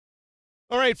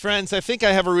All right, friends, I think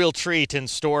I have a real treat in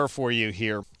store for you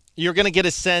here. You're going to get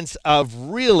a sense of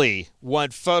really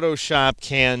what Photoshop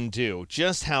can do,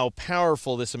 just how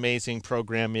powerful this amazing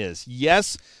program is.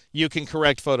 Yes, you can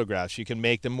correct photographs. You can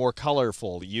make them more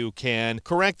colorful. You can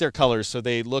correct their colors so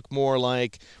they look more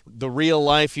like the real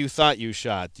life you thought you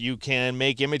shot. You can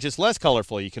make images less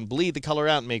colorful. You can bleed the color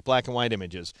out and make black and white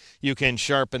images. You can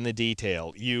sharpen the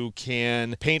detail. You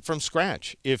can paint from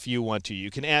scratch if you want to.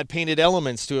 You can add painted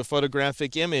elements to a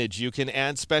photographic image. You can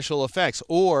add special effects,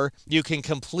 or you can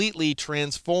completely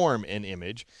transform an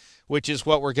image, which is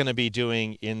what we're going to be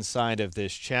doing inside of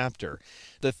this chapter.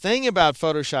 The thing about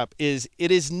Photoshop is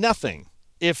it is nothing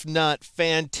if not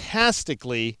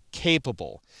fantastically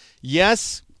capable.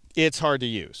 Yes, it's hard to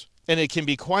use, and it can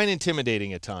be quite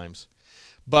intimidating at times.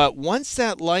 But once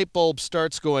that light bulb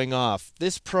starts going off,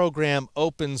 this program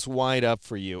opens wide up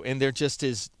for you, and there just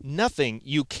is nothing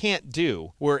you can't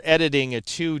do where editing a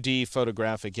 2D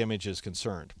photographic image is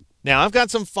concerned. Now, I've got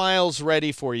some files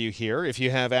ready for you here if you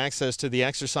have access to the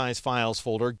exercise files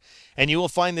folder, and you will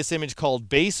find this image called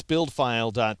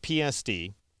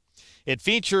basebuildfile.psd. It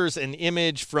features an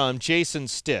image from Jason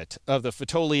Stitt of the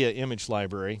Fotolia image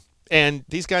library, and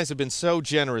these guys have been so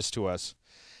generous to us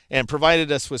and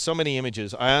provided us with so many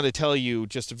images. I ought to tell you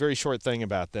just a very short thing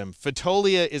about them.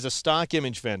 Fotolia is a stock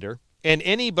image vendor, and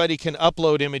anybody can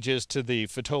upload images to the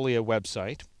Fotolia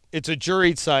website. It's a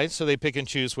juried site, so they pick and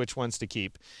choose which ones to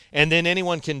keep. And then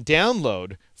anyone can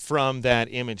download from that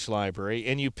image library,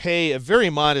 and you pay a very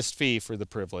modest fee for the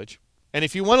privilege. And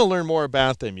if you want to learn more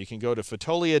about them, you can go to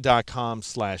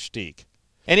fotolia.com/Deke.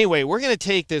 Anyway, we're going to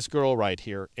take this girl right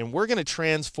here, and we're going to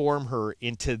transform her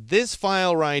into this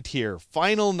file right here,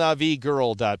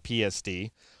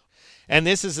 finalnavigirl.psd. And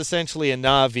this is essentially a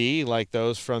Navi like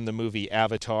those from the movie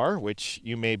Avatar, which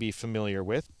you may be familiar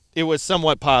with. It was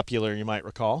somewhat popular, you might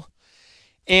recall.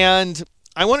 And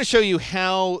I want to show you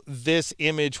how this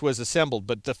image was assembled.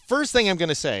 But the first thing I'm going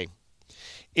to say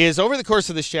is over the course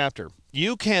of this chapter,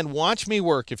 you can watch me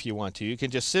work if you want to. You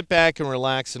can just sit back and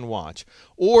relax and watch.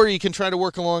 Or you can try to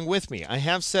work along with me. I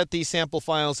have set these sample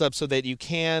files up so that you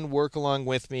can work along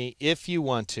with me if you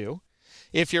want to.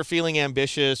 If you're feeling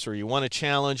ambitious or you want a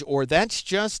challenge, or that's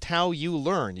just how you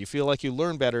learn. You feel like you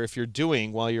learn better if you're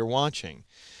doing while you're watching.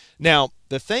 Now,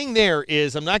 the thing there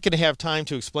is I'm not going to have time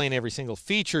to explain every single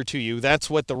feature to you. That's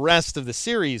what the rest of the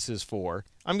series is for.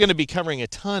 I'm going to be covering a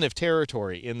ton of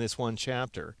territory in this one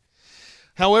chapter.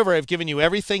 However, I've given you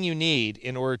everything you need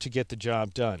in order to get the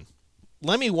job done.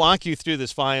 Let me walk you through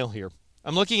this file here.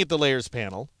 I'm looking at the Layers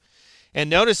panel. And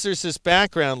notice there's this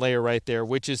background layer right there,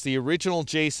 which is the original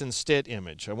Jason Stitt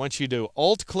image. I want you to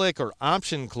Alt-click or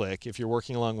Option-click, if you're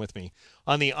working along with me,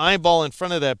 on the eyeball in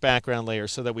front of that background layer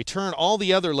so that we turn all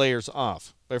the other layers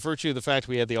off. By virtue of the fact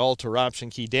we had the Alt or Option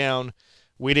key down,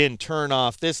 we didn't turn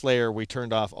off this layer, we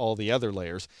turned off all the other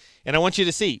layers. And I want you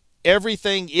to see,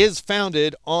 everything is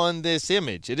founded on this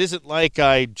image. It isn't like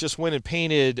I just went and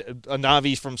painted a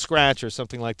Navi from scratch or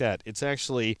something like that. It's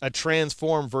actually a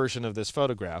transformed version of this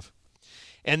photograph.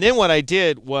 And then what I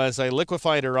did was I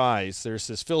liquefied her eyes. There's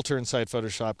this filter inside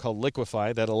Photoshop called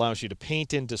Liquify that allows you to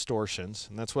paint in distortions,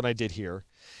 and that's what I did here.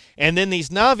 And then these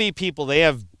Navi people, they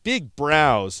have big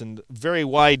brows and very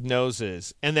wide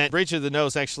noses, and that bridge of the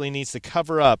nose actually needs to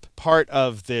cover up part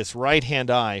of this right-hand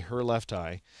eye, her left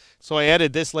eye. So I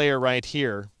added this layer right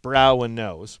here, brow and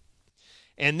nose.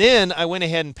 And then I went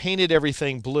ahead and painted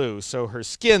everything blue, so her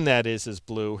skin, that is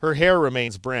blue. Her hair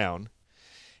remains brown.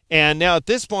 And now at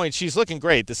this point, she's looking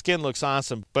great. The skin looks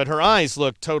awesome, but her eyes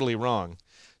look totally wrong.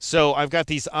 So I've got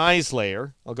these eyes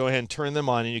layer. I'll go ahead and turn them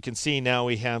on, and you can see now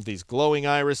we have these glowing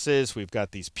irises. We've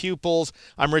got these pupils.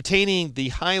 I'm retaining the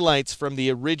highlights from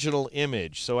the original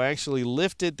image. So I actually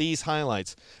lifted these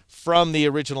highlights from the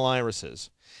original irises.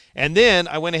 And then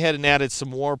I went ahead and added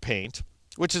some war paint,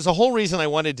 which is the whole reason I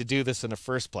wanted to do this in the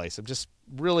first place. I'm just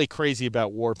really crazy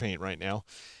about war paint right now.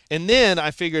 And then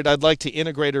I figured I'd like to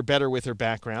integrate her better with her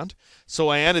background. So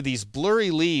I added these blurry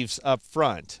leaves up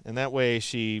front. And that way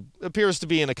she appears to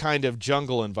be in a kind of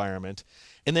jungle environment.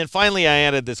 And then finally I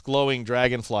added this glowing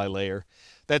dragonfly layer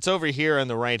that's over here on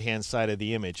the right-hand side of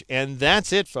the image. And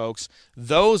that's it, folks.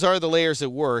 Those are the layers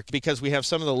at work because we have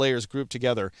some of the layers grouped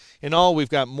together. In all, we've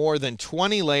got more than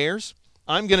 20 layers.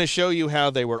 I'm going to show you how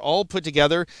they were all put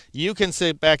together. You can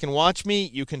sit back and watch me.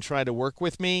 You can try to work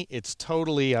with me. It's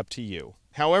totally up to you.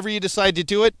 However you decide to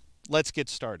do it, let's get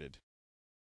started.